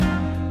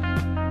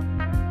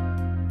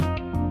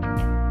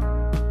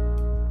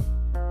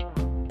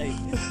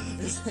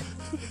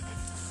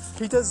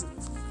He does...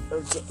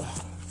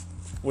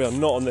 we are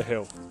not on the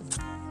hill.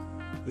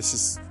 This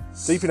is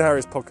Deep in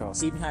Harry's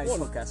podcast. Deep in Harry's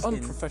podcast.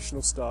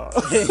 Unprofessional start.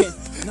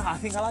 No, I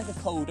think I like a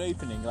cold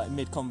opening, like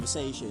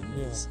mid-conversation.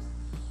 Yeah.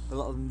 A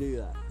lot of them do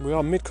that. We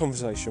are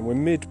mid-conversation. We're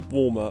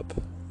mid-warm-up.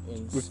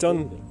 We've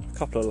done a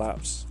couple of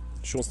laps.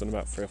 Sean's done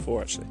about 3 or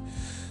 4, actually.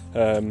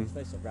 Supposed to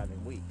have ran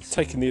in weeks.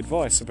 Taking the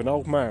advice of an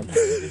old man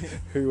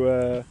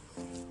who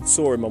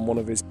saw him on one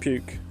of his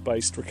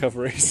puke-based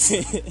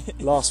recoveries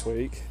last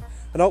week.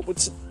 And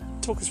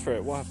talk us through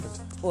it. What happened?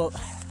 Well,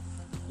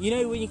 you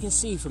know when you can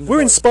see from the...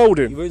 We're in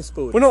Spalding. We're in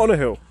Spalding. We're not on a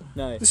hill.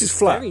 No. This is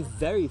flat. Very,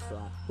 very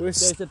flat.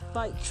 There's a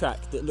bike track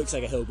that looks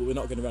like a hill, but we're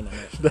not going to run on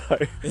it. No.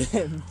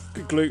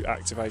 Good glute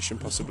activation,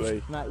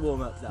 possibly. Might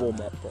warm up that.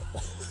 Warm up.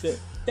 But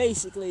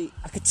basically,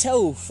 you can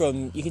tell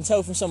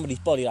from somebody's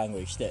body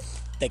language that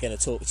they're going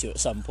to talk to you at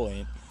some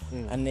point.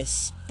 And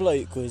this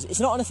bloke it's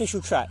not an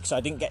official track, so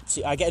I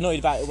get annoyed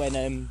about it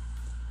when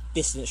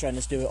distance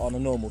runners do it on a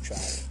normal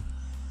track.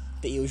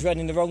 But he was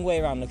running the wrong way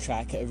around the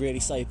track at a really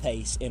slow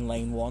pace in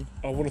lane 1.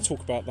 I want to talk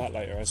about that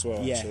later as well,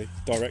 actually.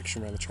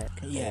 Direction around the track.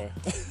 Yeah.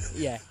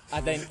 Yeah.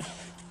 I don't...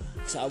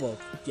 So, well,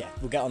 yeah,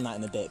 we'll get on that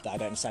in a bit, but I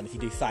don't understand if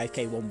you do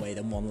 5k one way,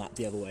 then 1 lap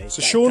the other way.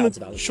 So Sean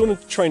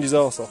had trained his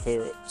arse off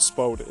here at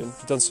Spalding.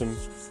 He'd done some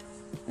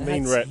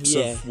mean reps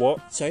of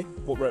what? Sorry?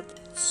 What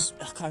reps?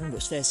 I can't remember.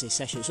 It's Thursday's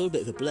session. It's all a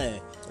bit of a blur.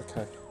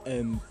 Okay.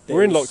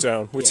 We're in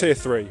lockdown. We're tier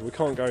 3. We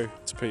can't go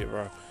to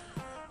Peterborough.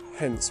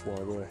 Hence why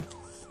we're...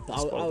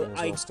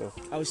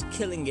 I was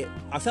killing it.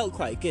 I felt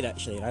quite good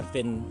actually, and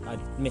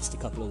I'd missed a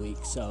couple of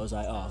weeks, so I was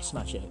like, oh,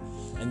 smash it.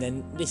 And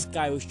then this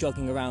guy was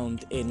jogging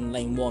around in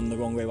lane 1 the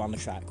wrong way around the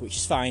track, which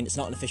is fine. It's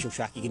not an official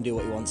track. He can do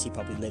what he wants. He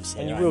probably lives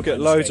here. And you will get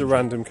loads of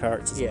random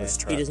characters on this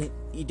track.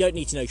 You don't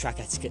need to know track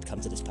etiquette to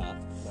come to this park.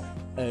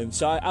 No.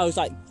 So I was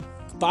like,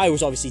 but I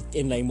was obviously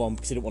in lane 1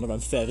 because I didn't want to run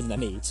further than I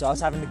need. So I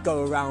was having to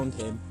go around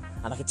him,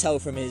 and I could tell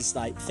from his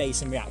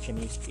face and reaction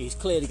he's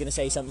clearly going to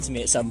say something to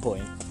me at some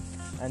point.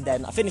 And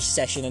then I finished the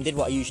session and did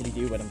what I usually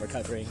do when I'm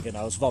recovering, and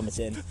I was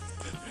vomiting.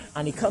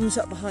 And he comes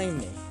up behind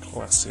me.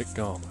 Classic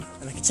Garmin.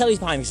 And I can tell he's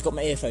behind me because I've got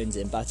my earphones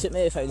in, but I took my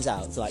earphones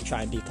out to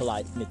try and be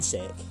polite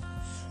mid-sick.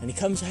 And he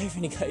comes over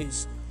and he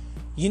goes,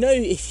 you know,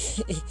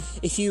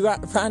 if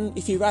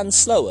you ran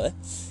slower,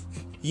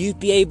 you'd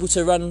be able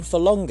to run for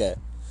longer.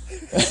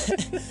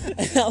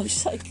 And I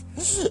was like...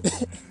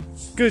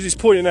 Good, he's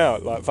pointing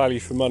out value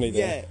for money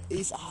there. Yeah,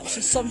 it's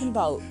just something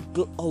about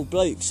old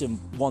blokes and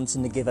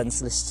wanting to give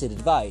unsolicited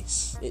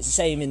advice. It's the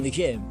same in the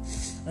gym.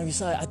 I was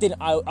like,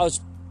 I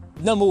was,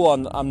 number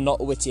one, I'm not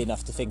witty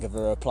enough to think of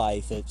a reply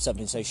for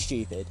something so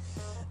stupid.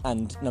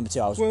 And number 2,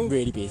 I was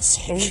really being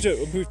sick.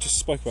 We've just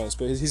spoke about this,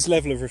 but his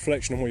level of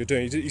reflection on what you're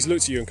doing, he's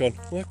looked at you and gone,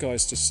 well, that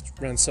guy's just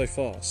ran so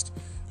fast,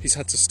 he's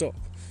had to stop.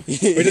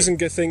 He doesn't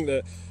think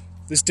that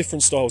there's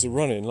different styles of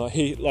running. Do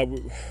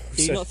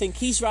you not think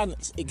he's ran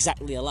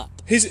exactly a lap?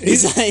 His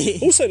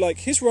also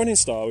his running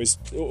style is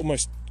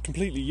almost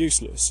completely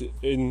useless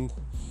in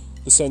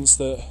the sense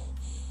that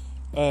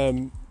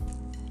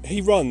he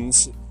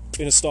runs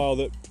in a style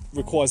that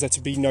requires there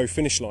to be no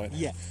finish line.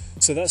 Yeah.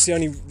 So that's the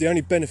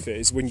only benefit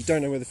is when you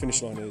don't know where the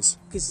finish line is.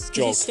 Because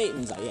his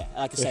statement's like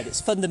I said,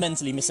 it's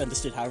fundamentally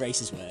misunderstood how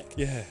races work.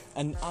 Yeah.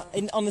 And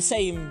on the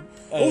same...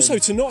 also,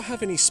 to not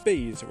have any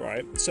speed,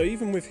 right? So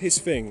even with his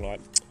thing,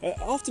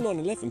 after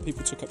 9/11,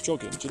 people took up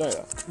jogging. Do you know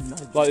that?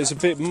 No. There's a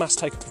bit mass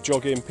take up of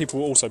jogging.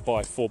 People also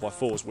buy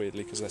 4x4s,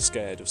 weirdly, because they're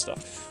scared of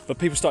stuff. But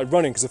people started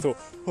running because they thought,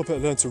 I better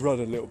learn to run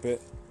a little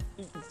bit.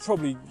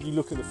 Probably you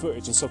look at the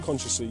footage and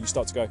subconsciously you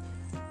start to go,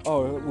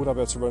 oh, would I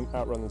be able to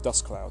outrun the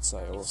dust cloud,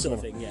 say, or sort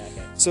of thing? Yeah.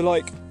 Okay. So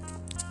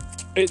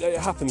it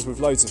happens with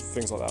loads of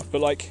things like that.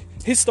 But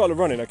his style of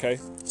running, okay.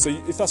 So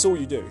if that's all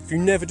you do, if you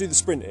never do the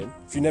sprinting,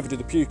 if you never do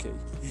the puking,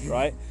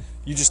 right,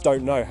 you just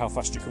don't know how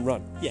fast you can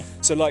run. Yeah.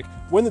 So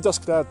when the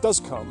dust cloud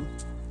does come,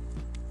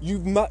 you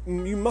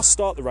must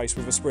start the race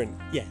with a sprint.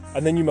 Yeah.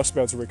 And then you must be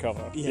able to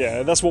recover.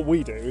 Yeah. That's what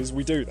we do. Is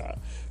we do that.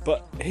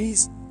 But he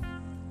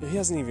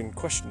hasn't even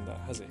questioned that,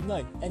 has he?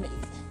 No. And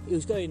he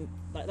was going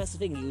that's the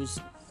thing. He was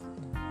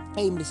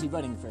aimlessly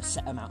running for a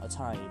set amount of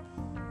time.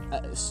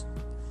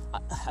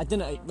 I don't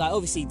know.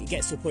 Obviously, it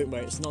gets to a point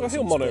where it's not.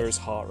 He'll monitor his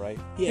heart rate.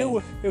 Yeah.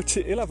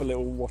 He'll have a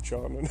little watch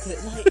on. And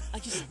But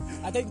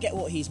I don't get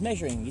what he's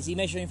measuring. Is he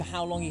measuring for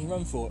how long he can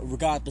run for,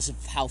 regardless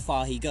of how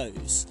far he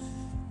goes?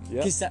 Yeah.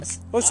 Because that's.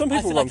 Well, some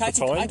people run for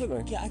time,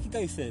 don't they? Yeah, I could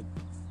go for.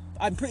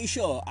 I'm pretty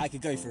sure I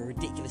could go for a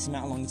ridiculous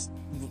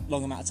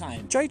long amount of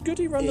time. Jade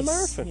Goody ran the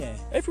marathon. Yeah.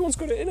 Everyone's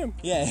got it in him.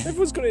 Yeah.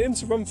 Everyone's got it in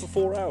to run for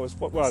 4 hours.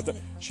 Well,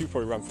 she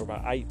probably ran for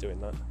about 8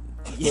 doing that.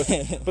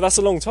 Yeah. But that's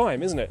a long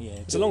time, isn't it? Yeah.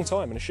 It's a long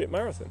time in a shit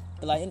marathon.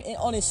 But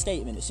on his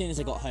statement, as soon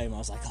as I got home, I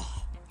was like,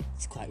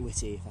 it's quite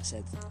witty if I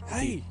said,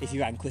 if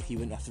you ran quick, you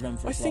wouldn't have to run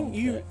for as long. I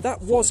think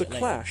that was a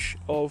clash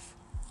of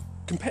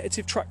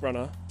competitive track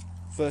runner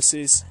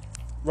versus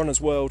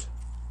runner's world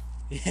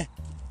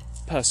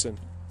person.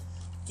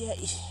 Yeah.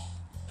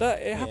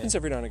 It happens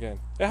every now and again.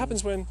 It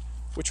happens when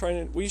we're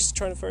training. We used to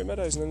train at Ferry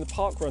Meadows, and then the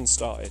park run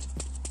started.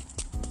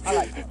 I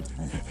like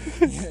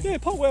that. Yeah,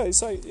 park well.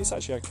 It's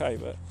actually okay,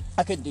 but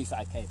I couldn't do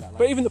 5k,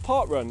 But even the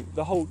park run,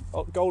 the whole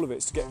goal of it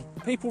is to get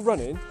people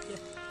running,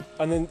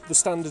 and then the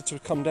standard to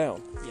come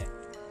down. Yeah.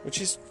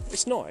 Which is,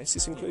 it's nice,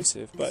 it's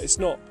inclusive, but it's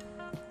not.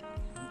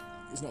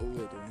 It's not what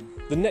we're doing.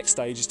 The next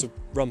stage is to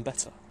run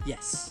better.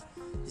 Yes.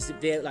 It's to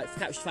be like, for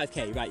capture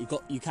 5k, right?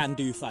 You can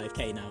do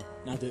 5k now.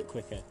 Now do it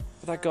quicker.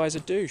 But that guy's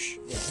a douche.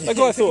 Yeah. That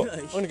guy thought,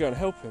 I'm going to go and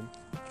help him.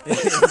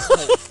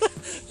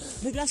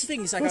 Maybe that's the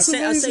thing. It's like I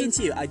was saying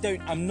to you,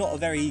 I'm not a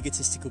very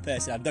egotistical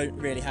person. I don't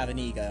really have an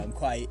ego. I'm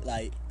quite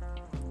like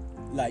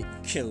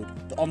chilled.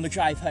 But on the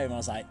drive home, I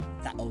was like,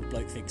 that old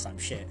bloke thinks I'm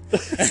shit,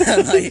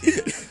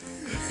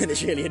 and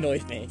it's really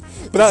annoyed me.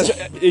 But that's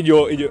in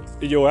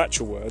your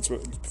actual words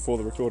before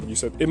the recording. You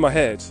said, in my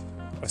head,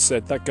 I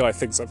said that guy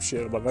thinks I'm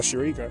shit. I'm like, that's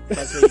your ego.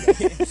 That's your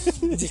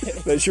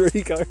ego. That's your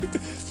ego.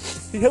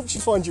 He helped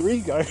you find your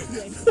ego.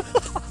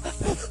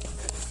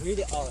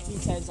 Really? Oh, he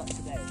turns up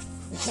today.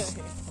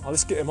 Oh,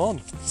 let's get him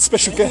on.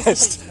 Special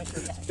guest.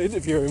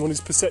 Interview him on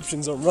his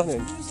perceptions on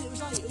running. It was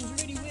a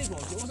really weird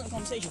one. It wasn't a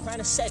conversation. I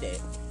kind of said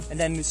it, and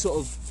then sort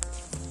of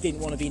didn't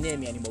want to be near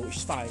me anymore, which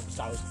is fine because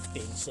I was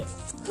being sick.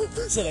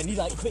 So then he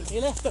like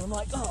quickly left, and I'm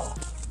like, oh,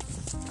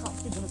 I can't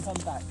think of a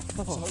comeback.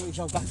 So I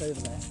jog back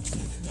over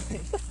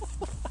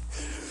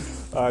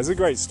there. It's a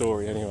great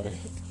story anyway.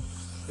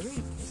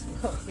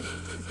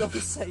 Dog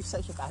is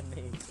such a bad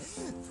name.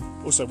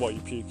 Also, while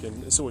you're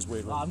puking, it's always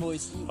weird. I'm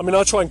always. I mean,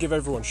 I try and give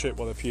everyone shit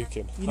while they're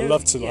puking. I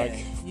love to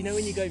You know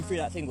when you're going through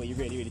that thing where you're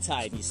really, really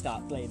tired and you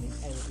start blaming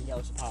everything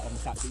else apart on the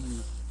fact that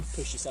you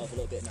push yourself a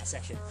little bit in that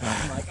session.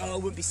 I'm like, oh, I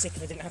wouldn't be sick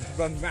if I didn't have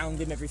to run round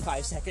him every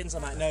 5 seconds.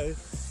 I'm like, no,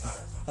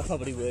 I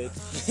probably would.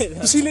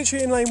 Was he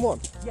literally in lane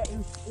 1? Yeah, it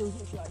was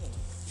literally like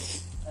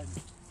this.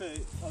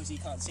 Obviously,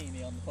 you can't see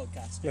me on the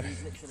podcast, but he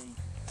was literally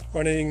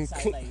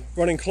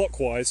running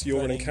clockwise.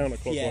 You're running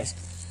counterclockwise. Yeah.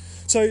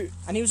 So,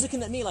 and he was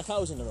looking at me like I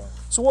was in the wrong.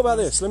 So what about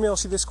this? Let me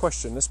ask you this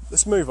question.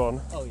 Let's move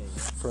on. Oh yeah.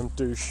 From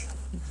douchey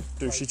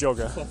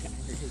jogger. Okay.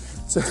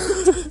 So,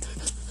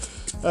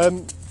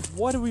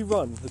 why do we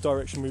run the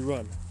direction we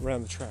run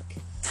around the track?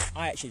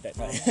 I actually don't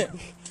know.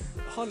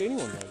 Hardly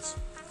anyone knows.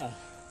 Oh.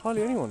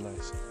 Hardly anyone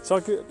knows. So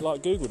I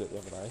googled it the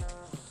other day,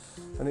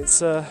 and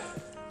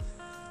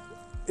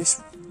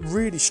it's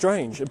really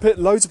strange.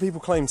 Loads of people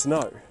claim to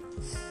know,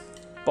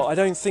 but I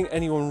don't think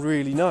anyone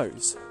really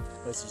knows.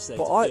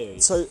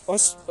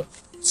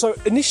 So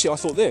initially I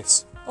thought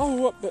this.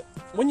 Oh, but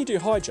when you do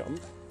high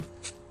jump,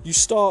 you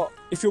start,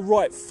 if you're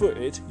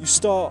right-footed, you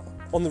start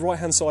on the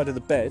right-hand side of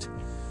the bed,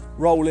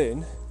 roll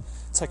in,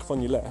 take off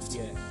on your left.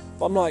 Yeah.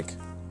 But I'm like,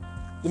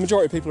 the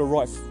majority of people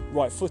are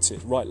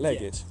right-footed,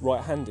 right-legged,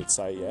 right-handed,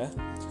 say, yeah?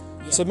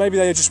 So maybe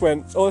they just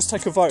went, oh, let's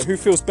take a vote. Who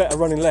feels better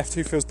running left?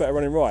 Who feels better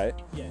running right?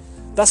 Yeah.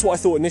 That's what I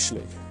thought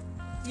initially.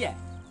 Yeah.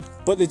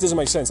 But it doesn't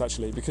make sense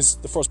actually, because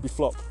the Frosby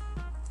flop,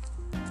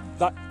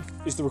 that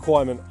is the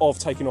requirement of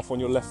taking off on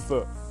your left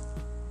foot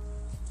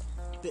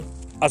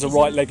as a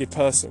right-legged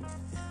person.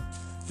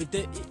 But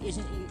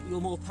isn't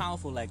your more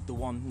powerful leg the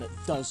one that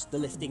does the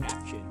lifting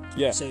action?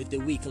 Yeah. So the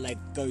weaker leg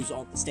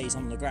stays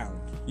on the ground.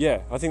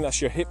 Yeah, I think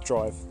that's your hip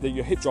drive.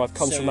 Your hip drive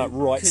comes from that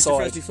right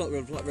side. Because the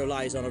Frosby flop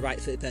relies on a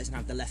right-footed person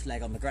having the left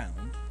leg on the ground.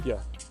 Yeah.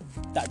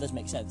 That does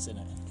make sense,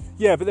 doesn't it?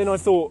 Yeah, but then I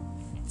thought,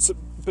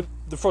 but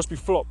the Frosby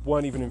flop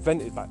weren't even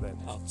invented back then.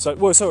 Oh. So,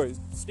 well, sorry.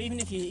 So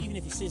even if you're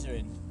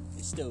scissoring,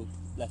 it's still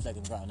left leg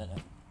on the ground, isn't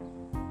it?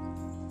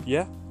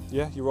 Yeah,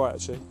 you're right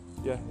actually.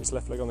 Yeah, it's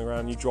left leg on the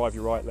ground, you drive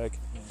your right leg.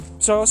 Yeah.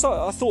 So I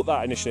thought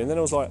that initially, and then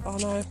I was like, oh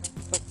no,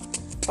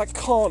 that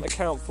can't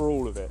account for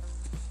all of it.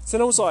 So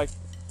then I was like,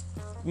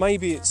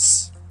 maybe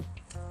it's...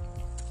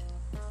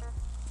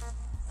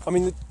 I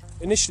mean,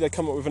 initially they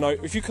come up with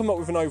if you come up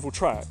with an oval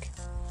track,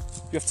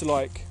 you have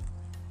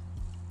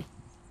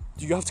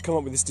to come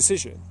up with this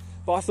decision.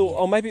 But I thought,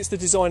 oh, maybe it's the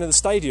design of the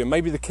stadium.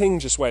 Maybe the king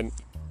just went,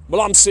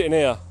 well, I'm sitting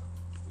here.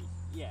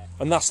 Yeah.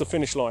 And that's the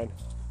finish line.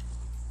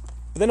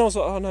 But then I was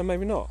like, oh no,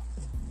 maybe not.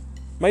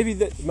 Maybe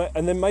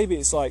and then maybe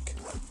it's like,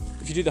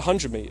 if you do the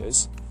 100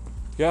 metres,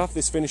 you have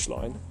this finish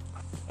line,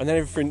 and then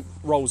everything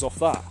rolls off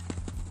that.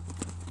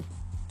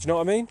 Do you know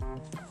what I mean?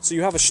 So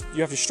you have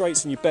your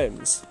straights and your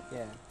bends.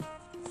 Yeah.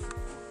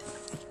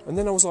 And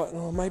then I was like,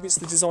 oh, maybe it's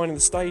the design of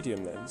the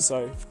stadium then.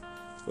 So,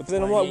 but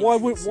then I'm like,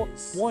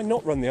 why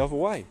not run the other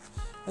way?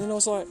 And then I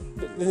was like,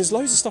 then there's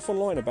loads of stuff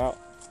online about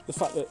the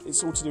fact that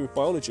it's all to do with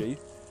biology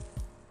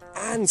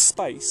and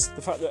space.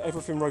 The fact that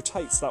everything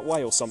rotates that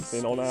way or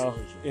something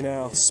in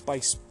our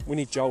space. We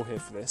need Joel here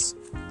for this.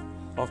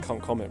 I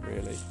can't comment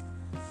really.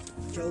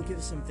 Joel, give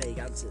us some vague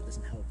answer that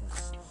doesn't help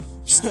us.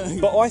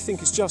 But I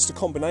think it's just a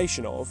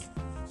combination of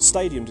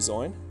stadium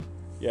design,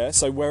 yeah.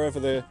 So wherever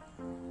the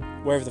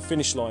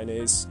finish line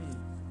is,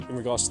 in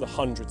regards to the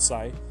 100,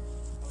 say,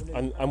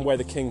 and where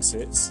the king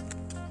sits,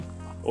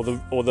 or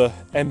the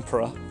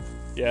emperor,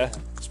 yeah.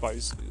 I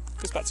suppose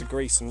it goes back to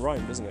Greece and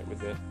Rome, doesn't it? With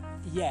the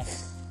yeah.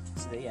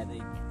 So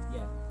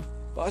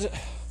But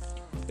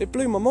it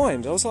blew my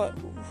mind. I was like,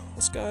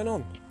 what's going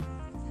on?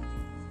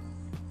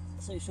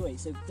 So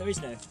there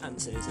is no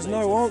answer. There's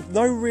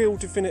no real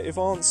definitive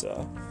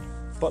answer.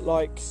 But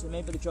like, so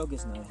maybe the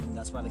joggers know, and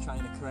that's why they're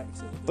trying to correct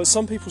it. But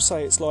some people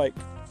say it's like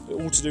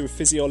all to do with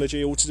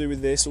physiology, all to do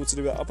with this, all to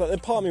do with that. But then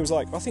part of me was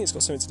like, I think it's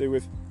got something to do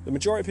with the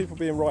majority of people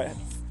being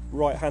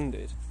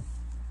right-handed.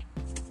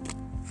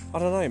 I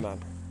don't know, man.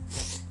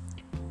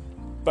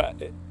 But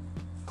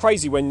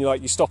crazy when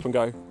you stop and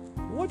go,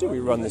 why do we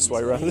run this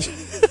way around?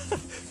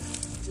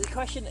 The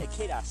question that a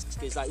kid asks,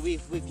 because like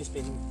we've just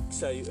been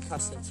so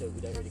accustomed to it,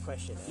 we don't really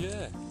question it.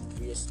 Yeah.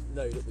 We just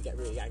know that we get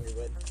really angry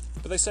when.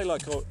 But they say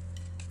like, oh,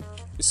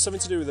 it's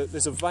something to do with it.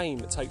 There's a vein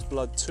that takes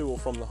blood to or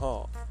from the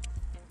heart.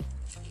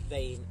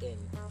 Vein in.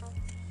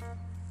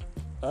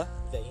 Huh?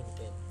 Vein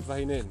in.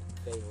 Vein in.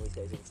 Vein always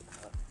goes into the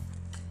heart.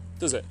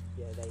 Does it?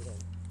 Yeah, vein in.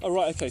 Oh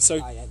right, okay. So,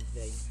 IN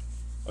vein.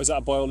 is that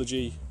a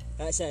biology?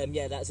 That's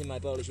that's in my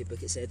biology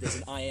book. It said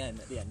there's an IN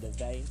at the end of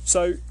vein.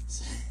 So,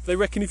 they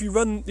reckon if you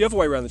run the other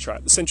way around the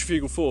track, the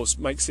centrifugal force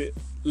makes it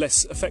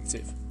less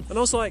effective. And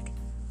I was like,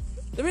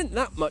 there isn't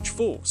that much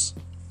force.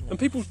 No. And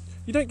people,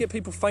 you don't get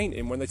people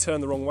fainting when they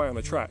turn the wrong way on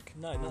a track.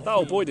 No. That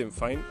old boy didn't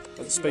faint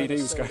at the speed he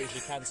was going. You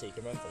can, so you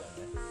can run for that.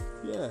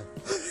 Yeah.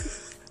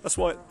 That's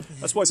why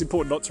it's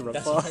important not to run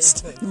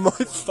fast. You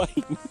might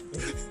faint.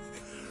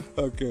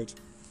 Oh, good.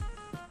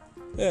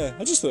 Yeah,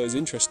 I just thought it was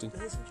interesting.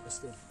 It is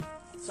interesting.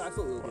 So I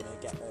thought we were going to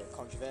get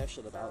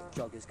controversial about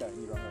joggers going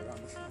the wrong way around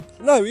the track.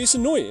 No, it's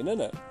annoying,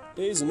 isn't it?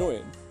 It is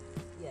annoying.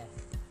 Yeah.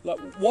 Like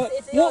what?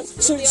 If they What?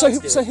 are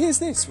So here's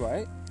this,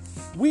 right?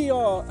 We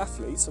are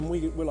athletes, and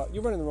we're like,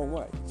 you're running the wrong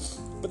way.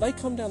 But they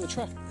come down the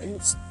track,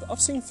 and I've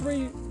seen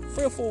three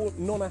or four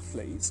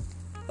non-athletes.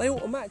 They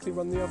automatically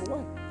run the other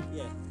way.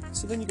 Yeah.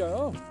 So then you go,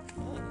 oh,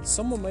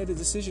 someone made a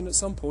decision at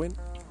some point,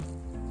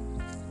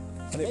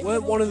 and it Maybe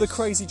weren't they're one of the just-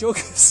 crazy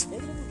joggers.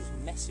 Maybe they're all just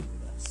messing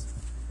with us.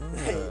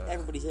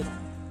 Everybody's in.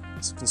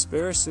 It's a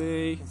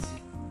conspiracy.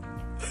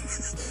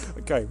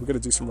 Okay, we're going to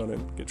do some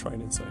running, get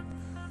training, so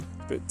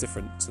a bit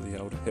different to the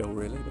old hill,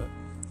 really, but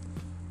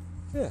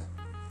yeah.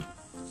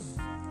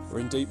 We're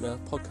in deep now,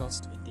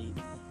 podcast.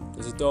 Indeed.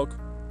 There's a dog.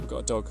 We've got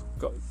a dog.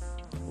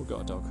 We've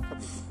got a dog.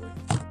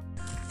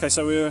 Okay,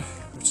 so we've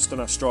just done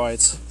our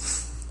strides.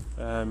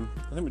 I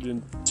think we're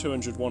doing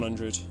 200,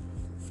 100,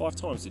 5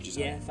 times, did you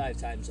say? Yeah, 5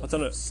 times. I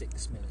don't know.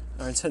 6 minutes.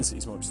 Our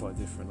intensities might be slightly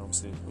different,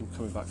 obviously. I'm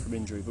coming back from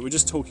injury, but we're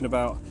just talking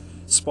about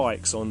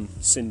spikes on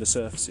cinder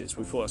surfaces.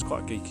 We thought that's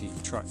quite a geeky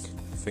track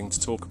thing to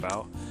talk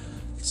about.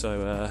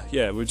 So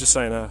yeah, we're just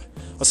saying. I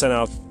was saying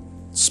I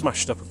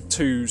smashed up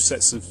 2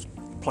 sets of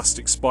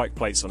plastic spike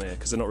plates on here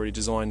because they're not really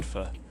designed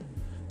for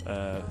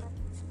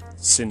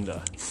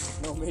cinder.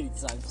 Not really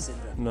designed for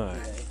cinder. No.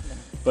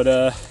 But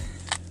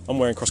I'm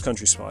wearing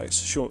cross-country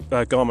spikes.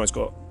 Garmo's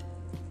got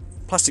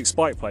plastic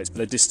spike plates, but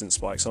they're distance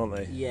spikes, aren't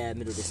they? Yeah,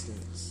 middle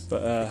distance.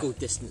 But they're called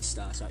distance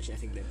stars, actually. I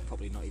think they're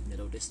probably not even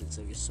middle distance,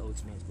 they're just sold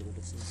to me as middle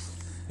distance.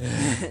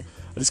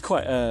 it's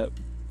quite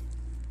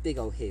Big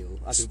old heel.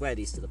 I could wear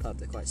these to the pub,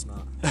 they're quite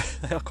smart.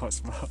 they are quite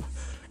smart.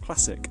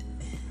 Classic.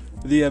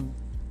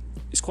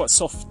 It's quite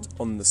soft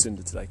on the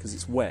cinder today because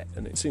it's wet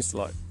and it seems to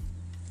like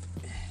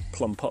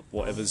plump up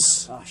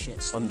whatever's Oh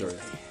shit, under it.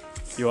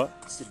 You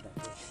what? Stood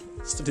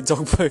Stood in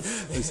dog poo.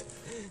 There's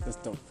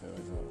dog poo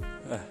as well.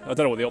 I don't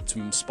know what the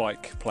optimum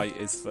spike plate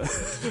is for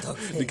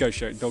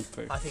negotiating dog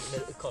poo. I think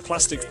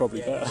Plastic's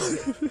probably better.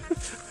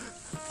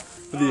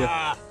 But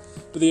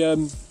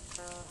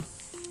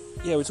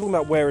yeah, we're talking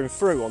about wearing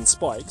through on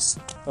spikes.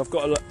 I've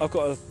got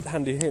a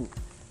handy hint.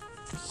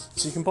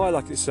 So you can buy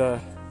like this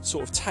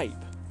sort of tape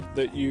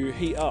that you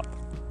heat up,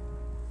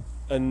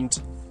 and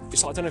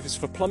it's like, I don't know if it's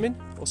for plumbing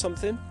or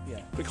something.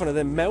 Yeah. But it kind of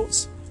then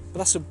melts.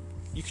 But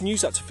you can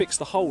use that to fix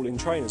the hole in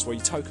trainers where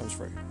your toe comes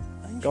through.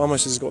 Garmo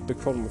has got a big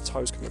problem with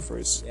toes coming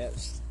through. Yeah,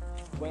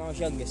 when I was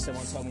younger,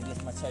 someone told me to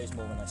lift my toes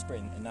more when I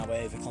sprint, and now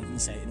I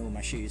overcompensate, and all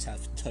my shoes have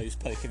toes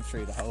poking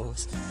through the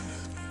holes.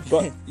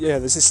 But yeah,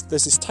 there's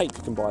this tape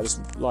you can buy. This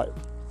like,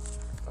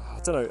 I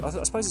don't know.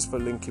 I suppose it's for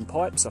linking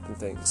pipes up and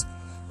things.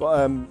 But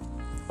I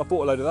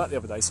bought a load of that the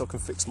other day so I can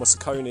fix my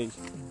Saucony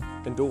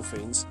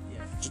endorphins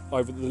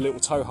over the little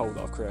toe hole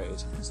that I've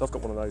created. So I've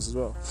got one of those as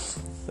well.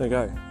 There you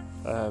go.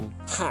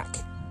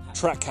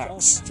 Track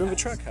hacks. Do you remember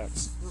track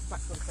hacks? We're back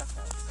on track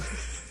hacks.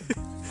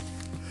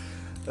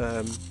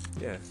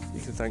 Yeah, you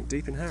can thank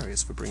Deepin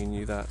Harriers for bringing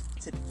you that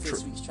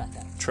This week's track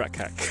hack. track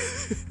hack.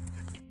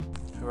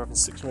 We're having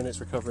 6 minutes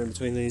recovering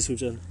between these. We've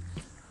done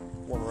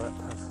 1 rep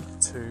of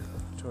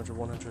 200,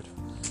 100.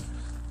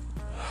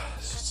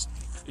 It's just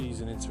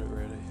easing into it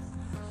really.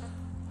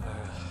 I'm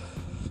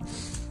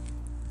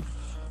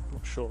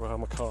not sure how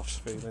my calf's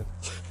feeling.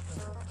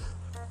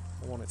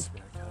 I want it to be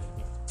okay,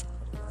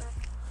 but I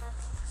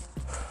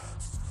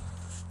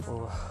don't know.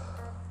 Well,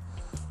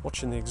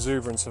 watching the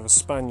exuberance of a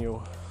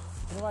spaniel.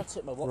 You know, I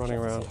took my watch Running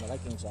off around. and took my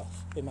leggings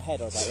off. In my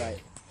head, I was like,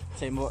 right,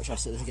 take my watch off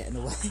so it doesn't get in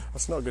the way.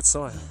 That's not a good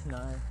sign.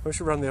 No. We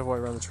should run the other way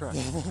around the track.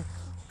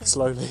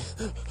 Slowly.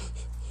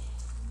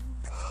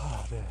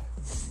 Oh dear.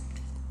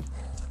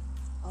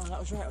 Oh, that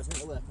was right, I was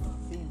meant to work on a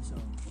theme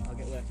song. I'll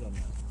get working on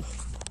that.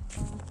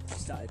 I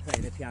started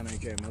playing the piano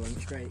during my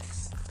lunch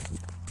breaks.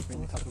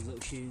 Bring a couple of little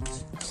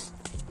tunes.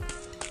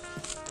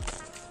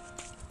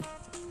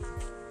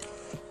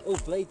 Oh,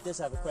 Blade does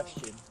have a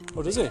question.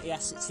 Oh, does he? He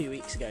asked it 2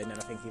 weeks ago, and then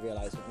I think he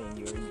realised that me and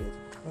you were injured.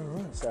 Oh,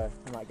 right. So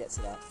I might get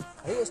to that.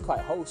 I think it was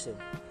quite wholesome.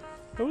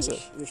 Who was it?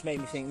 Which made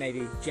me think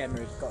maybe Gemma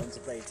had got into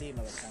Blade's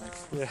email account.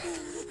 Yeah.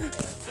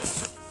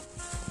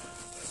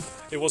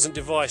 It wasn't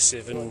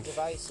divisive and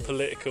divisive.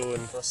 political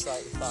and Or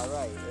slightly far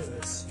right. It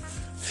was.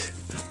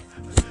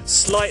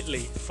 slightly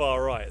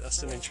far right.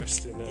 That's an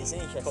interesting, It's an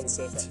interesting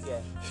concept. concept.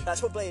 Yeah,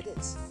 that's what Blade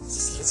is.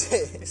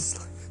 It's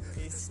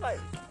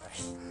slightly far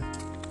right.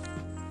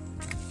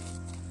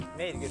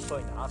 Made a good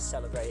point that I was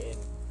celebrating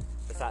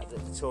the fact that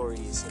the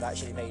Tories have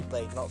actually made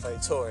Blade not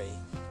vote Tory.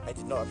 I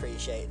did not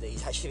appreciate that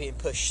he's actually being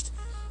pushed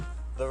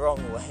the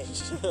wrong way.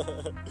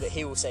 That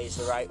he will say is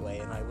the right way,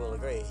 and I will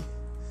agree.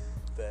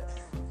 But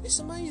It's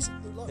amazing.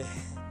 Like,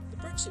 the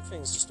Brexit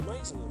thing's just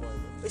amazing at the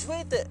moment. it's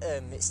weird that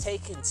it's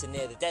taken to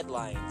near the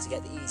deadline to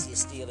get the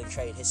easiest deal in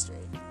trade history.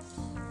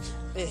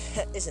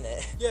 Isn't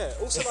it? Yeah.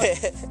 Also,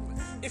 like,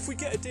 if we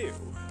get a deal,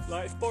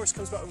 like if Boris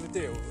comes back with a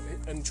deal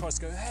and tries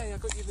to go, "Hey, I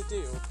got you the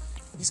deal,"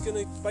 he's going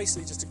to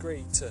basically just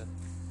agree to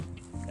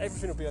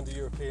everything will be under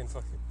European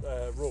fucking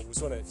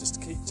rules, won't it? Just to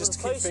keep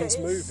things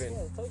moving.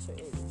 Yeah, the closer it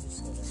is, it's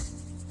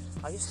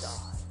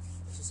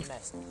just a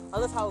mess. I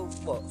love how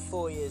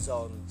 4 years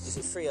on, is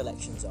it 3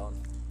 elections on?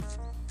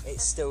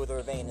 It's still the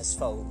Remainers'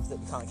 fault that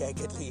we can't get a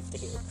good Leave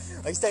deal.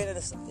 I just don't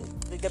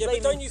understand. Yeah,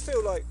 but don't you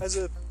feel like, as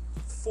a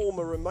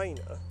former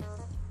Remainer,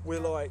 we're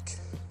like,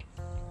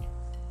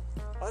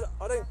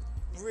 I don't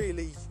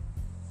really.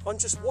 I'm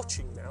just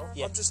watching now.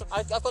 Yeah. I'm just.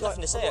 I've got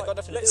nothing to say. I've got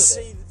nothing to do Let's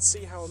with it.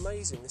 see how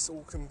amazing this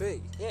all can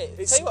be. Yeah,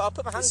 tell you what, I'll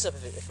put my hands up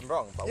if I'm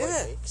wrong, but I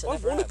won't be. 'Cause I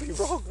never want to am. be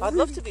wrong. I'd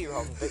love to be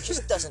wrong, but it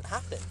just doesn't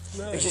happen.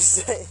 No. It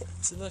just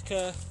It's like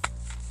a.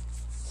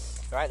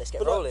 right, let's get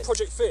But rolling. like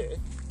Project Fear,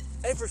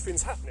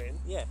 everything's happening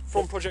Yeah.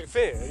 from Project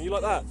Fear, and you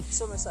like that?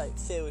 It's almost like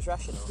fear was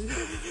rational.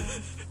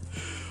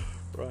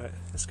 Right,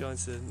 let's go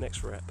into the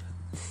next rep.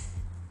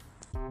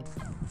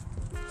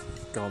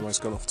 Garmo's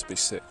gone off to be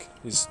sick.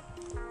 He's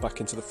back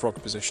into the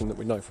frog position that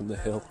we know from the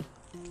hill.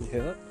 Can you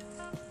hear that?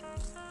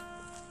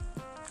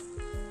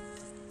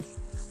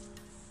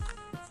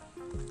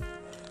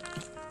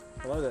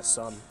 Hello there,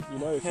 son. You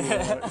know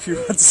if you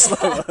went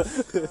slower.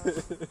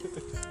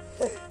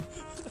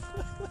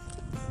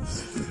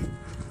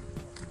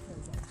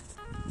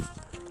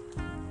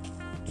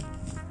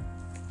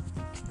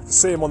 I can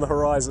see him on the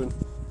horizon.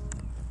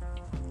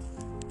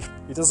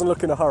 He doesn't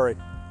look in a hurry.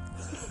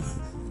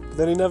 But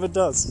then he never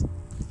does.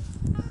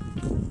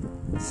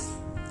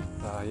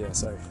 Yeah,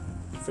 so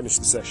finished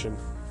the session.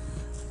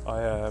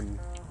 I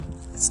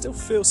still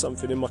feel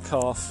something in my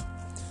calf.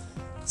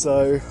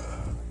 So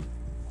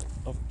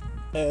I've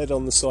erred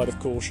on the side of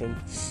caution.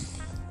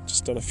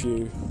 Just done a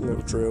few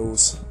little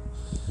drills.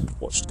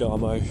 Watched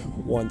Garmo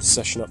wind the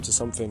session up to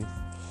something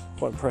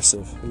quite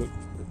impressive. It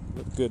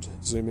looked good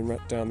zooming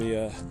right down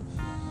the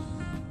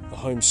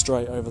home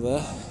straight over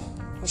there.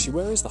 Actually,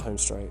 where is the home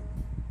straight?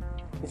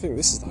 I think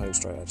this is the home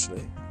straight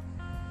actually.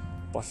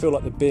 But I feel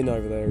like the bin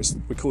over there is,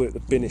 we call it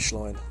the binish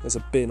line. There's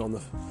a bin on the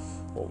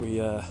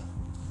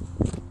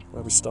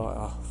where we start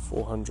our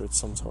 400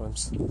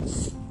 sometimes.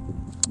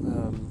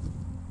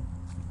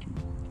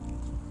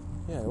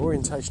 Yeah, the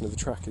orientation of the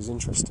track is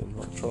interesting.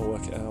 I'm trying to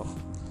work it out.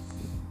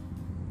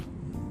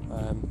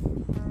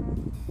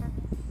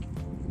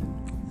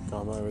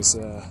 Garmo is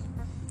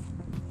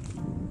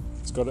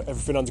he's got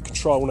everything under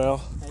control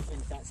now.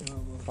 Everything's back to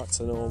normal. Back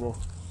to normal.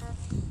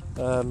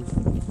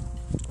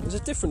 It was a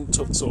different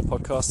sort of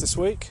podcast this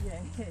week.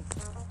 Yeah.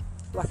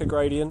 Lack of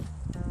gradient.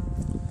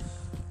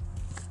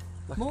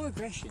 More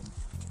aggression.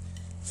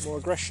 More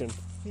aggression.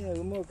 Yeah,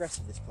 we're more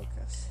aggressive this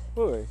podcast.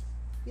 Were we?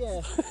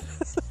 Yeah.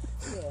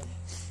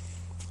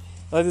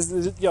 Yeah.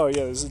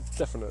 There's a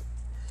definite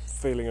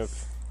feeling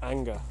of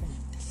anger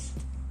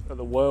at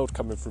the world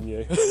coming from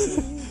you.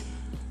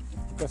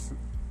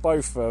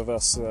 Both of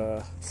us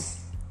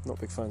not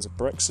big fans of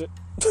Brexit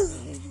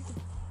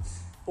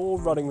or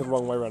running the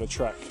wrong way around a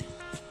track.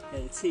 Yeah,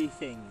 the two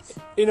things.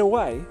 In a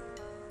way,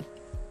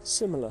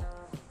 similar.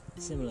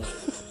 Similar.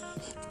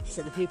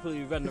 So the people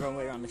who run the wrong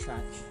way around the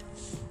track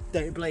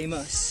don't blame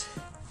us,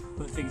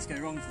 but things go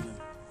wrong for them.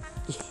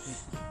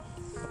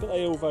 I bet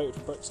they all voted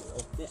for Brexit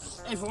though.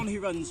 Yeah. Everyone who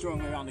runs the wrong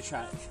way around the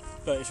track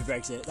voted for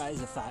Brexit. That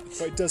is a fact.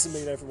 But it doesn't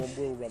mean everyone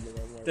will run the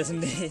wrong way. Doesn't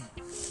mean.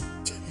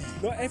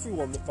 Not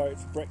everyone that voted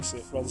for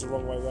Brexit runs the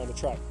wrong way around the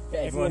track. But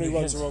Yeah, everyone who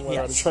runs the wrong way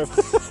around the yes. track.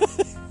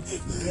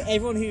 Yeah,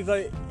 everyone who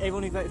voted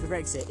for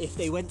Brexit, if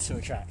they went to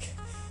a track,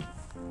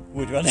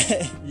 would run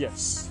it.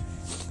 Yes.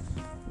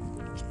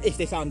 If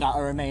they found out a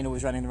Remainer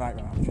was running the right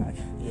way around the track.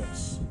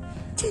 Yes.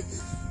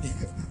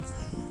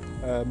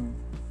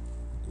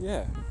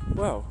 Yeah.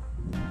 Well,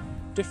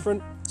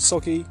 different,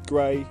 soggy,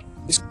 grey.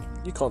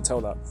 You can't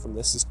tell that from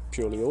this. It's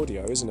purely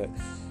audio, isn't it?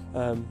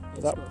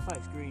 It's got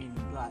facts green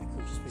and black,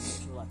 which is pretty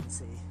much all I can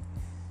see.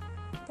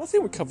 I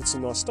think we covered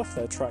some nice stuff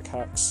there. Track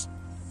hacks.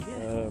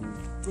 Yeah.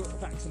 Brought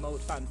back some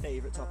old fan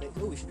favourite topics.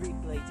 Oh, we should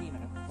read Blade's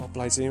email.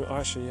 Blade's email.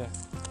 Actually, yeah.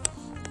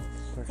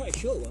 Quite a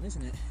short one,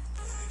 isn't it?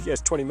 Yeah,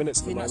 it's 20 minutes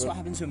I at the think that's what moment.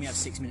 happens when we have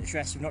 6 minutes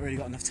rest. We've not really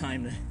got enough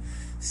time to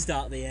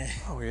start the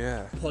Oh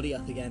yeah. poddy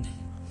up again.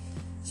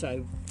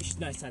 So it's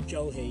nice to have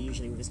Joel here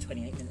usually with his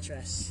 28 minutes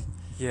rest.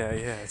 Yeah,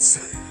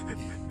 it's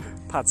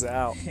pads it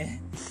out. Yeah.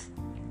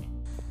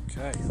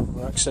 Okay,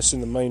 we're accessing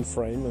the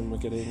mainframe and we're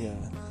getting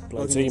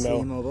Blade's Logging into the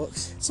email.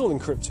 box. It's all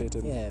encrypted.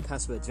 And Yeah,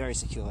 password's very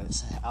secure.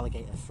 It's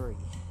alligator free.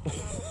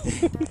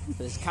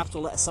 There's a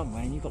capital letter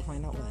somewhere and you've got to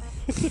find out where.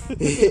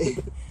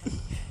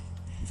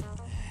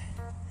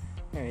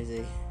 Where is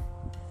he?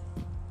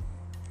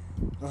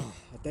 Oh,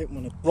 I don't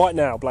want to. Right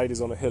now, Blade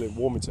is on a hill in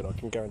Warmington, I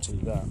can guarantee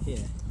you that. Yeah.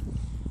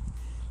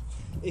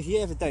 If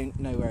you ever don't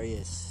know where he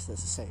is,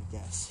 that's a safe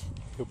guess.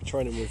 He'll be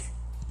training with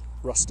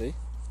Rusty,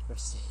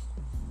 Rusty.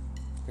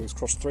 who's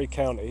crossed 3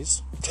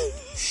 counties.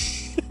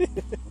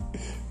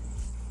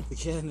 The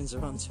Germans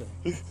are onto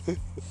him.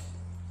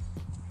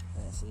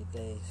 Let's see,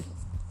 Dave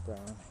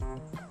Brown.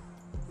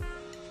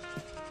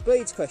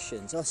 Blades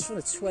questions. Oh, it's from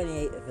the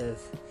 28th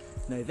of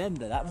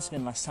November. That must have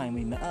been the last time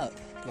we met up.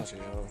 Bloody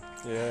hell.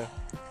 Yeah,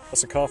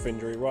 that's a calf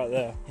injury right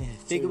there. Yeah.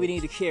 Figure we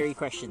need a cheery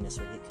question this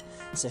week.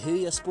 So, who are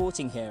your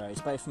sporting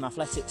heroes, both from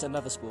athletics and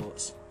other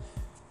sports?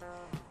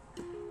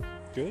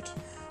 Good.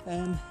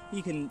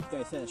 You can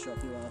go first, Rob.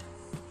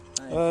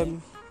 You are.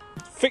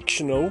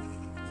 Fictional.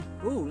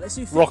 Ooh, let's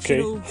do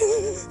Rocky.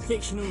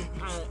 fictional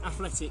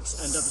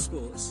athletics and other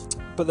sports.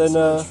 But then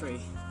Sports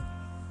free.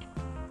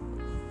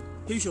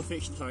 Who's your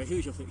fiction? Sorry,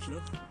 who's your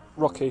fictional?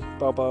 Rocky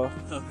Balboa.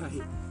 Oh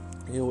right.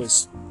 He's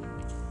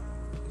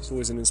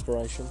always an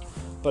inspiration.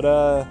 But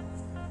I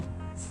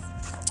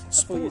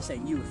I thought you were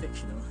saying you were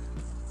fictional.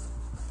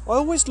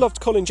 always loved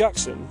Colin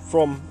Jackson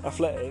from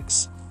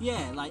athletics.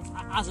 Yeah, like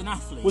as an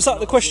athlete. Was that not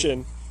the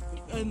question?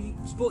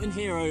 Sporting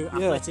hero,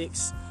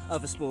 athletics,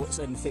 other sports,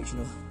 and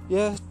fictional.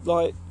 Yeah,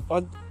 like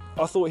I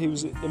thought he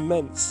was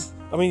immense.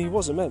 I mean, he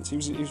was immense. He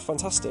was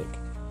fantastic.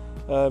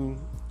 And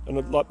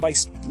like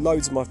based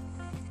loads of my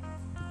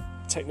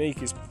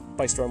technique is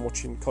based around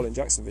watching Colin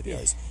Jackson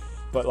videos.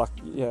 But like,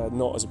 yeah,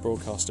 not as a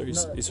broadcaster.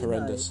 He's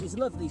horrendous. No, he's a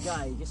lovely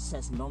guy. He just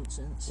says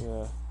nonsense.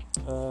 Yeah.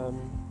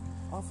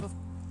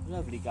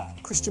 Lovely guy.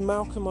 Christian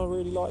Malcolm I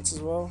really liked as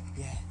well.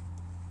 Yeah.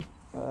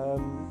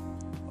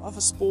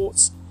 Other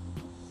sports,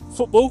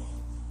 football.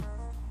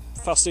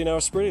 Faustino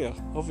Asprilla,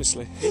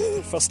 obviously.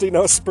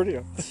 Faustino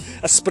Asprilla.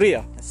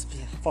 Asprilla.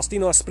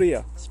 Faustino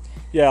Asprilla.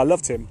 Yeah, I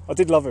loved him. I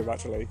did love him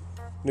actually.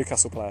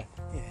 Newcastle player.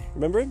 Yeah.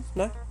 Remember him?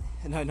 No?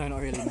 No,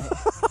 not really,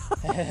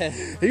 mate.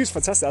 He was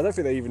fantastic. I don't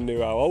think they even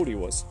knew how old he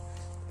was.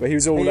 But he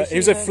was all. Have you He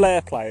was seen, a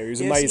flair player. He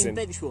was You ever seen amazing.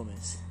 Baby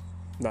Swarmers?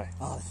 No.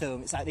 Oh, the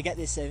film. It's like they get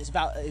this. It's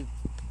about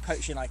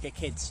coaching like a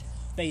kids'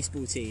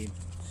 baseball team,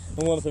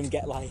 and one of them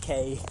get like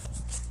a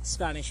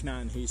Spanish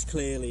man who's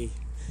clearly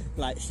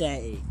like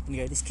 30, and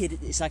you go, this kid,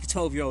 it's like a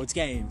 12-year-old's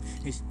game.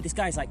 This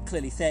guy's like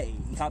clearly 30.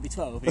 He can't be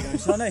 12. And he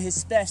goes, oh no,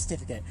 his birth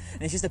certificate,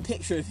 and it's just a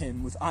picture of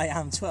him with "I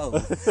am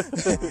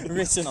 12"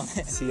 written on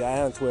it. Sí, I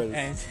am 12.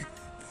 And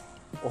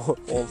 11.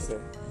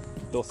 12.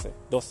 12.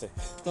 what's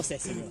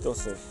this? 12.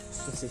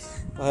 What's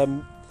this? I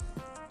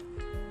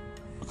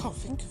can't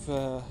think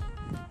of.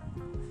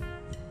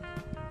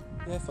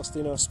 Yeah,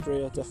 Faustino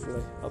Asprilla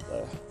definitely up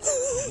there.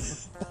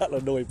 That'll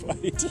annoy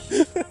Blade.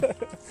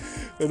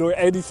 Annoy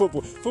any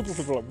football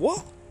people are like,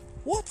 what?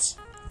 What?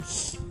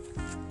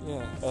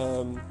 Yeah.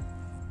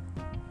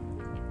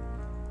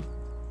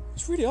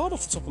 It's really hard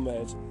off the top of my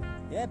head.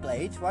 Yeah,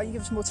 Blade. Why don't you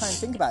give us more time to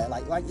think about it?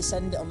 Like, why don't you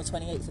send it on the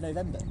 28th of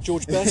November?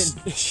 George Best.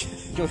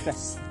 George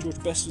Best.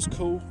 George Best was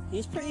cool.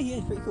 He's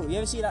pretty cool. You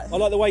ever see that? I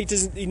like the way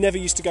he never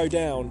used to go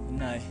down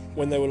No.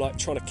 when they were like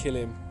trying to kill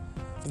him.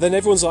 But then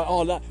everyone's like,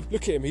 oh, look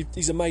at him,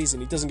 he's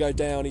amazing, he doesn't go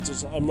down,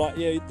 I'm like,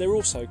 yeah, they're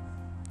also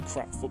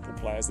crap football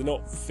players, they're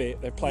not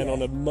fit, they're playing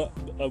on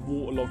a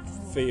waterlogged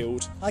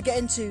field. I get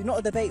into, not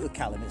a debate with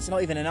Callum, it's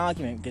not even an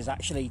argument, because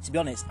actually, to be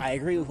honest, I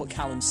agree with what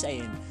Callum's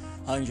saying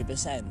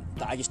 100%,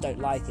 but I just don't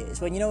like it.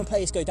 It's when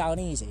players go down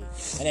easy,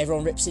 and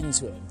everyone rips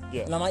into them.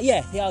 Yeah. And I'm like,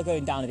 yeah, they are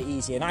going down a bit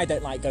easy, and I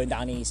don't like going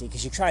down easy,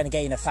 because you're trying to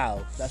gain a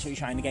foul, that's what you're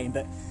trying to gain,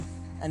 but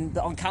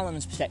on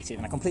Callum's perspective,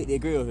 and I completely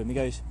agree with him, he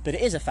goes, but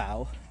it is a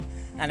foul,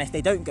 and if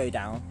they don't go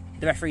down,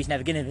 the referee's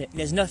never going to.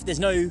 There's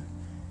no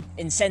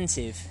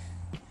incentive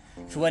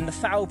for when the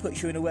foul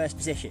puts you in a worse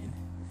position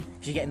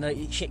because you're getting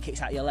the shit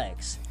kicked out of your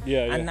legs.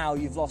 Yeah. And now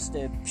you've lost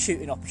a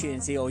shooting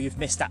opportunity or you've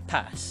missed that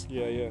pass.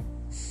 Yeah.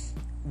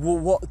 Well,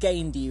 what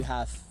gain do you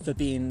have for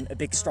being a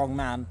big strong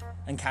man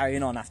and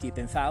carrying on after you've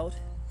been fouled?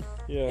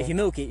 Yeah. If you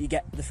milk it, you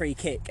get the free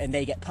kick and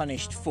they get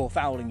punished for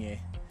fouling you.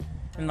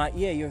 And like,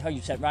 yeah, you're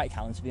 100% right,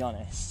 Callum, to be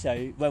honest.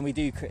 So when we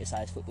do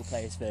criticise football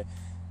players for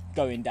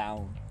going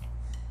down,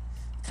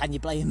 can you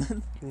blame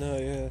them? No,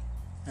 yeah.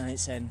 And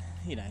it's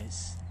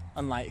it's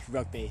unlike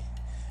rugby.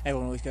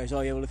 Everyone always goes,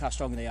 oh yeah, well look how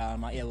strong they are.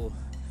 I'm like, yeah, well,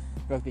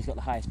 rugby's got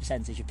the highest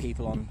percentage of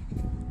people on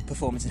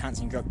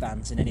performance-enhancing drug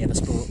bans than any other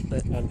sport.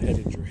 But And head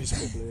injuries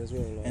probably as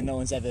well. Like. and no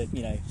one's ever,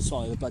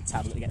 swallowed a blood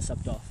tablet to get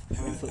subbed off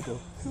in football.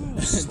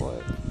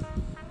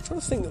 I'm trying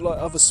to think of like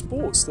other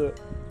sports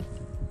that.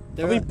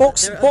 There I mean, are other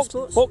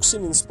sports?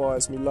 boxing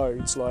inspires me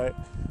loads. Like,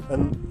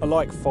 and I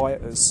like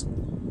fighters.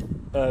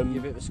 You're a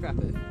bit of a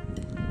scrapper.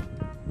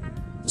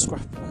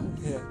 scrapper.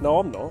 Yeah. No,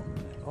 I'm not.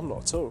 I'm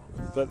not at all.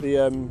 But the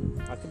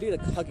I could do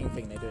the hugging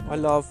thing they're doing. I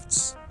loved.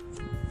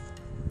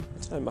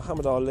 I don't know.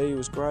 Muhammad Ali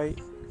was great.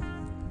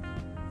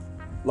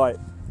 Like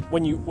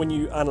when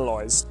you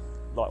analyse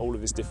like all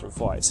of his different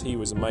fights, he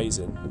was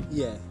amazing.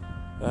 Yeah.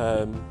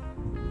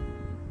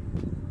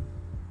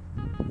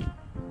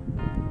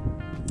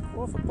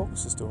 What other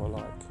boxers do I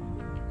like?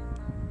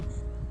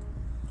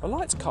 I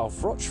liked Carl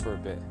Froch for a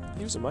bit.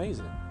 He was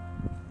amazing.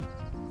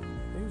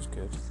 He was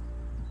good.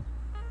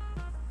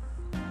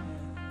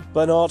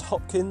 Bernard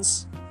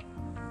Hopkins.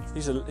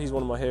 He's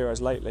one of my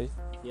heroes lately.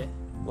 Yeah.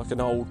 Like an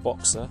old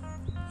boxer.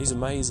 He's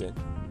amazing.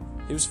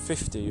 He was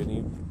 50 and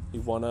he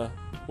won a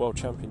world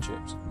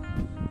championships.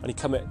 And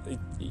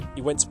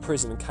he went to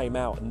prison and came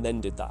out and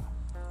then did that.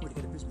 What did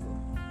he go to prison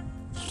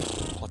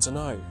for? I don't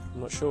know.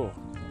 I'm not sure.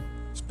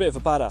 He's a bit of a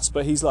badass,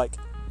 but he's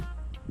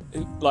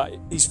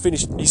he's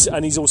finished.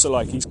 He's also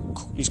like he's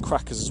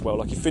crackers as well.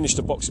 Like he finished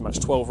a boxing match,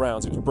 12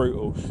 rounds. It was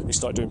brutal. And he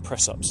started doing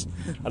press ups,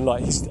 and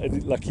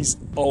he's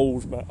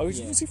old man. Oh,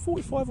 was he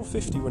 45 or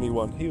 50 when he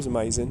won? He was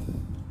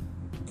amazing.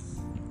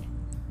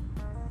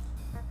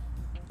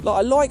 Like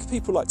I like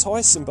people like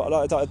Tyson, but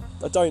I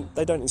don't.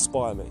 They don't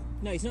inspire me.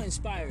 No, he's not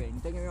inspiring.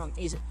 Don't get me wrong.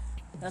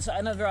 That's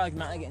another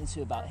argument I get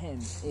into about him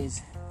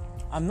is,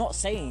 I'm not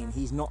saying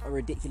he's not a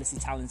ridiculously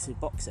talented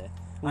boxer.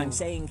 I'm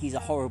saying he's a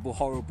horrible,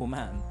 horrible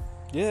man.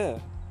 Yeah.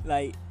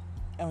 Like,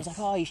 everyone's like,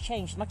 oh, he's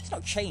changed. I'm like, he's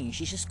not changed.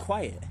 He's just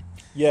quiet.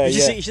 Yeah,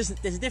 It's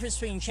just there's a difference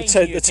between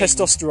changing. The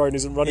testosterone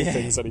isn't running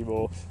things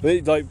anymore.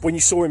 But, like when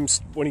you saw him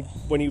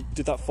when he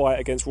did that fight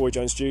against Roy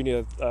Jones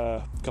Jr.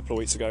 A couple of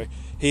weeks ago,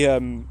 he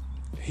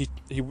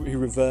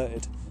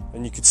reverted,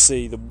 and you could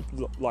see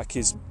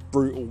his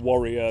brutal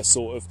warrior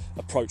sort of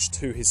approach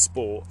to his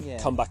sport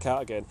come back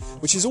out again,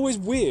 which is always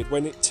weird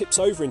when it tips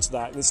over into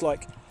that, and it's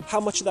like, how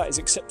much of that is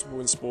acceptable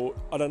in sport?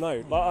 I don't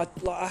know.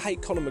 I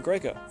hate Conor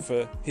McGregor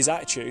for his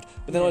attitude,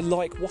 but then I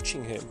like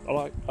watching him. I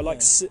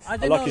like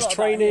his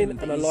training,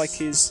 and I like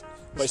his.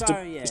 But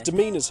his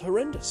demeanour's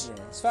horrendous.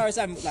 Yeah. As far as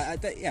I'm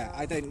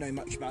I don't know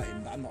much about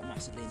him, but I'm not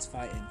massively into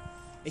fighting.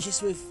 It's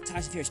just with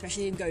Tyson Fury,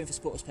 especially him going for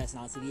Sports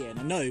Personality of the Year, and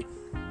I know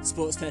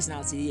Sports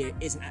Personality of the Year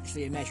isn't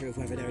actually a measure of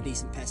whether they're a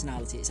decent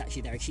personality, it's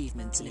actually their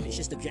achievements, and if it's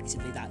just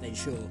objectively that, then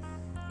sure,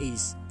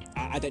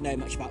 I don't know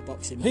much about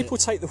boxing. People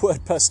take the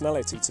word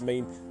personality to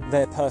mean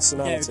their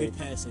personality, they're a good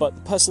person.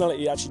 But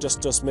personality actually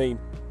just does mean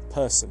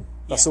person.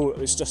 That's all.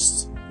 It's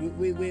just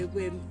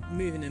we're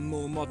moving a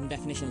more modern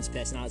definition of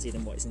personality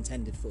than what it's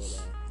intended for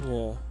there.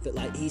 Yeah. But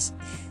like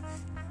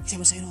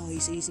everyone's saying, oh,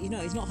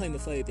 he's not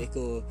homophobic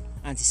or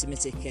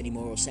anti-Semitic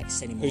anymore or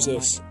sexist anymore. Who's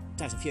this? Like,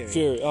 Tyson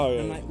Fury. Oh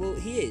yeah. I'm like, well,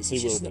 he is.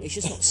 He's just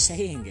not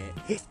saying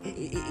it.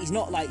 He's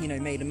not like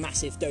made a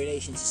massive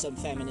donation to some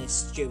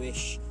feminist,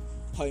 Jewish,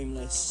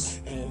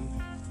 homeless,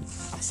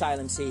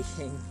 asylum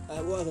seeking.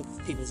 What other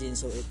people has he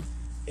insulted?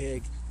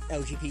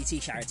 LGBT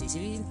charities.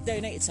 If he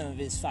donated some of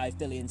his $5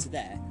 billion to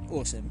there,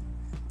 awesome.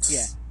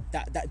 Yeah,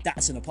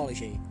 that's an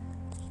apology.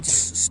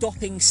 Just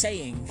stopping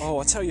saying. Oh,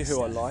 I tell you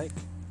who I like.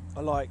 I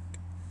like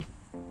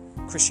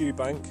Chris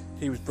Eubank.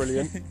 He was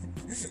brilliant.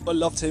 I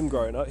loved him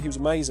growing up. He was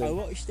amazing. I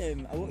watched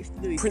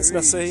Louis Prince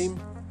Perouse. Nassim.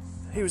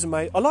 He was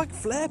amazing. I like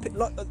Flair.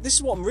 This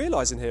is what I'm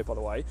realising here, by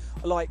the way.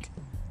 I like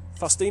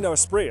Faustino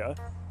Asprilla,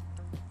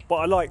 but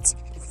I liked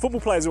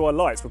football players who I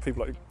liked were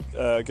people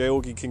like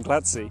Georgi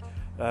Kinkladze,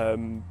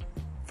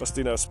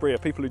 Faustino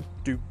Asprilla, people who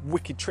do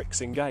wicked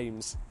tricks in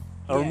games.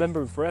 I remember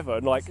them forever,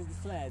 and like,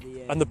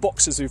 and the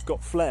boxers who've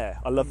got flair.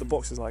 I love the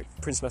boxers like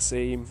Prince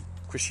Nassim,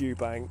 Chris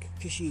Eubank.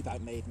 Chris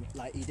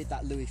Eubank he did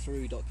that Louis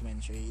Theroux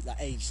documentary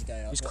ages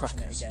ago. He's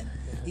crackers. Again.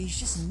 He's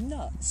just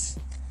nuts.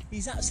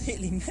 He's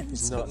absolutely mental.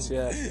 He's nuts,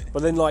 yeah.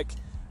 But then like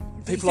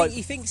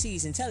he thinks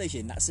he's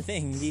intelligent. That's the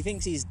thing. He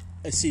thinks he's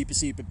a super,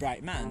 super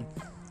bright man.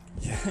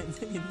 Yeah.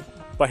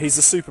 But he's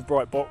a super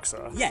bright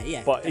boxer.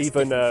 Yeah. But that's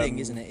even the thing,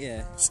 isn't it?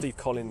 Yeah. Steve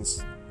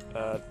Collins,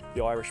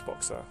 the Irish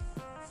boxer,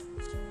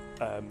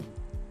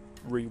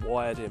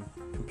 rewired him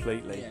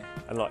completely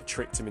and like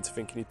tricked him into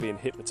thinking he'd being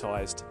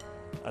hypnotised,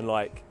 and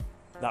like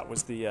that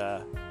was the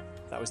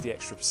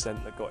extra percent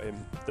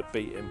that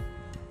beat him.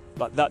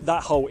 Like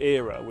that whole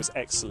era was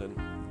excellent.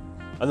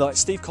 And like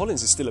Steve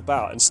Collins is still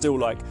about, and still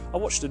like I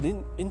watched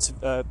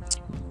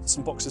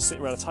some boxers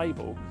sitting around a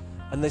table,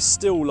 and they're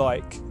still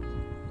like,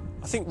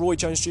 I think Roy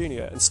Jones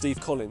Jr. and Steve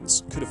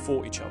Collins could have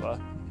fought each other,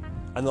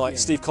 and like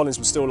Steve Collins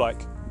was still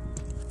like,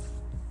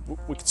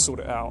 we could sort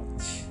it out.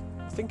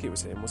 I think it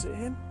was him. Was it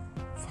him?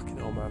 Fucking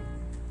hell, man.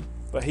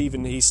 But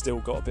he's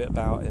still got a bit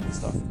about it and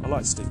stuff. I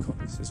like Steve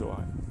Collins. He's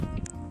alright.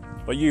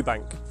 But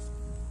Eubank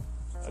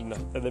and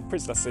then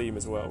Prince Nassim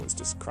as well was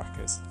just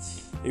crackers.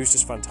 He was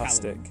just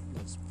fantastic.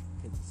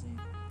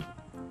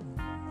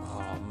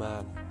 Oh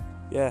man.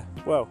 Yeah.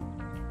 Well,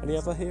 any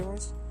other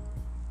heroes?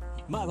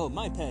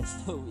 My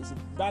personal is a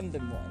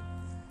random one,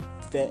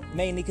 but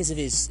mainly because of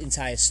his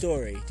entire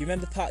story. Do you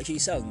remember Park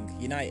Ji-sung,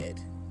 United?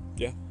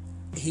 Yeah.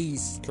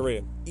 He's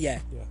Korean.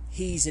 Yeah.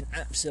 He's an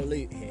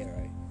absolute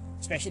hero,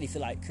 especially for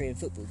like Korean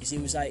football, because he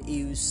was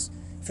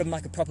from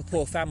like a proper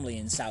poor family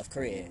in South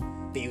Korea,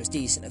 but he was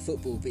decent at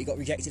football, but he got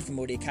rejected from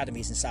all the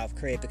academies in South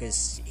Korea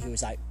because he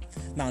was like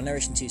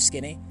malnourished and too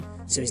skinny.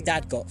 So his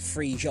dad got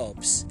 3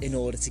 jobs in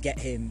order to get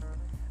him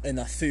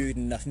enough food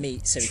and enough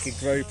meat so he could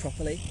grow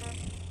properly.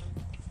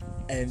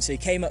 So he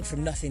came up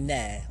from nothing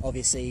there.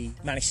 Obviously,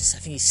 I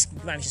think he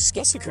managed to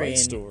skip That's a Korean. great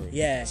story.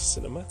 Yeah, It's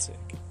cinematic.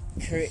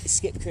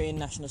 skip Korean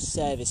national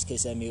service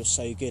because he was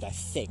so good. I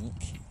think,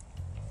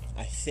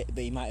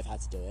 but he might have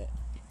had to do it.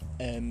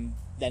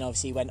 Then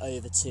obviously he went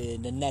over to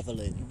the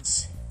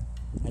Netherlands,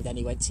 and then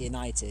he went to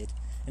United,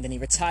 and then he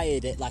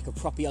retired at like a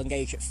proper young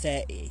age at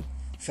 30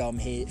 from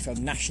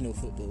national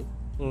football,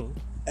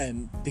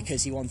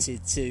 because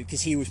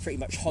he was pretty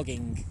much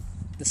hogging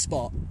the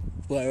spot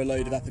where a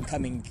load of up and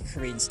coming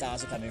Korean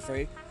stars are coming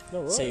through.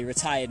 Oh, right. So he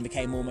retired and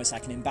became almost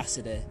like an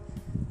ambassador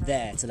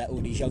there to let all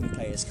these young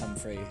players come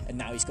through, and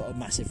now he's got a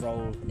massive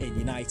role in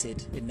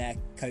United in their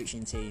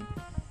coaching team,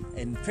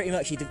 and pretty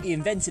much he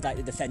invented like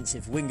the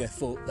defensive winger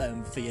for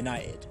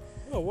United.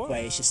 Oh, wow.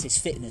 Where it's just his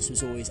fitness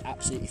was always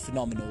absolutely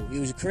phenomenal. He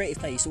was a creative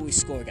player. He used to always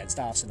score against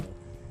Arsenal.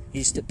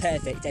 He stood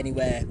perfect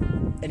anywhere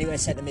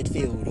centre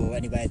midfield or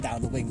anywhere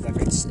down the wing, whether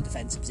it's a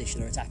defensive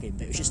position or attacking.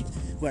 But it was just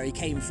where he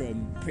came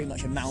from, pretty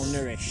much a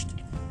malnourished,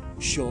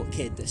 short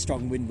kid that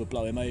strong wind would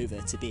blow him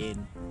over, to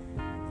being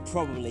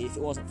probably, if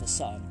it wasn't for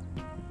Son,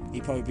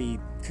 he'd probably be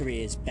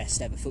Korea's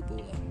best ever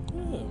footballer.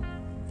 Yeah,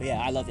 But yeah,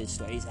 I love his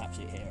story. He's an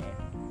absolute hero.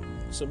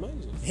 it's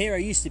amazing. Hero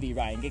used to be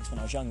Ryan Giggs when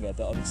I was younger,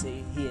 but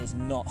obviously he is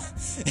not.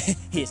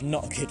 He is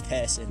not a good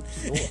person.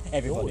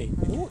 Everybody.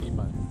 Naughty,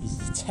 man. He's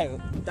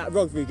terrible. That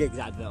Rugby Giggs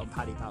advert on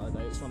Paddy Power though,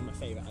 it's one of my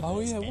favourite adverts. Oh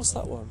yeah, what's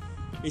that one?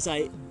 It's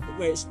like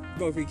where it's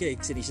Rugby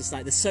Giggs and he's just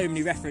like, there's so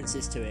many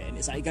references to it, and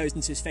it's like he goes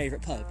into his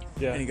favourite pub,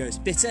 Yeah. and he goes,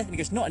 bitter, and he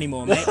goes, not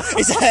anymore, mate.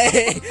 It's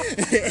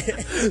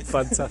like,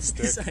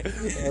 Fantastic. it's like, That's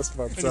and his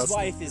fantastic.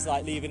 wife is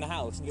like leaving the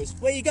house and he goes,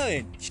 where are you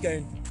going? She's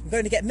going, I'm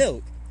going to get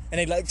milk. And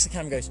he looks at the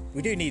camera and goes,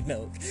 we do need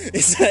milk.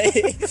 It's like,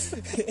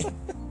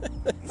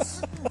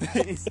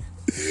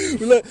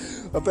 Well, look,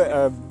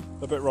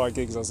 I bet Ryan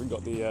Giggs hasn't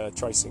got the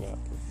tracing app.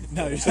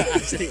 no,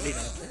 absolutely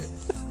not.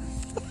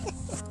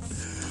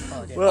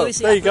 Oh, dear. Well,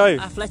 Obviously, there you go.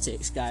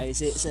 Athletics,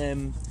 guys. It's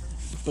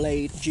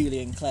Blade,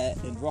 Julian, Claire,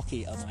 and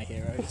Rocky are my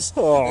heroes.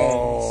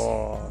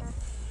 Oh,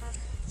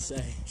 So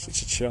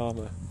such a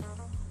charmer.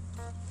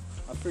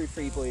 I threw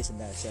 3 boys in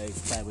there, so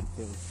Claire wouldn't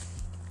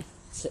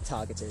feel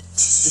targeted.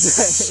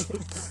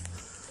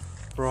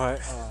 Right,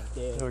 Oh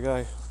dear. there we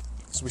go.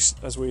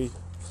 As we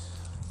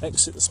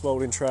exit the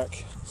Spalding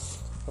track,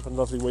 have a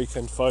lovely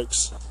weekend,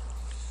 folks.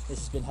 This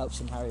has been Helps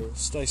and Harriers.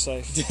 Stay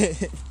safe.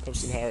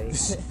 Helps and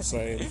Harris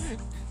saying,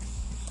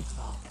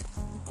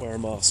 wear a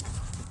mask.